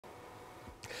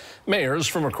Mayors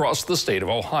from across the state of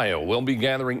Ohio will be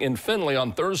gathering in Findlay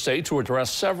on Thursday to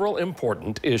address several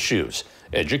important issues.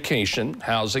 Education,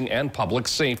 housing, and public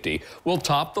safety will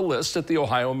top the list at the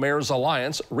Ohio Mayors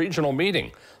Alliance regional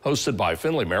meeting, hosted by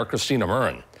Findlay Mayor Christina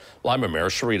Murren. Lima Mayor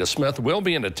Sharita Smith will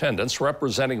be in attendance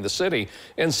representing the city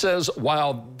and says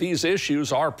while these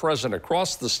issues are present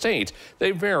across the state, they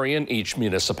vary in each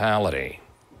municipality.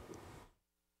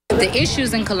 The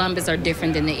issues in Columbus are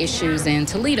different than the issues in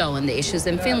Toledo and the issues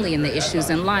in Findlay and the issues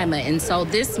in Lima. And so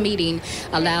this meeting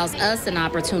allows us an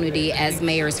opportunity as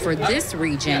mayors for this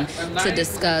region to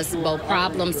discuss both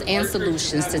problems and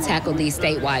solutions to tackle these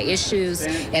statewide issues.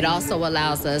 It also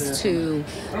allows us to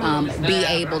be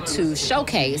able to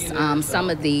showcase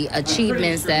some of the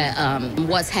achievements that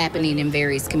what's happening in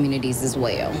various communities as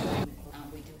well.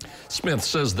 Smith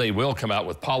says they will come out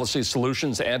with policy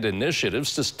solutions and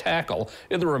initiatives to tackle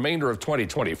in the remainder of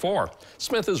 2024.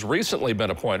 Smith has recently been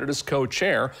appointed as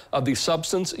co-chair of the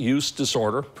Substance Use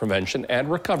Disorder Prevention and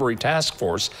Recovery Task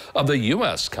Force of the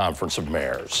U.S. Conference of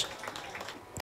Mayors.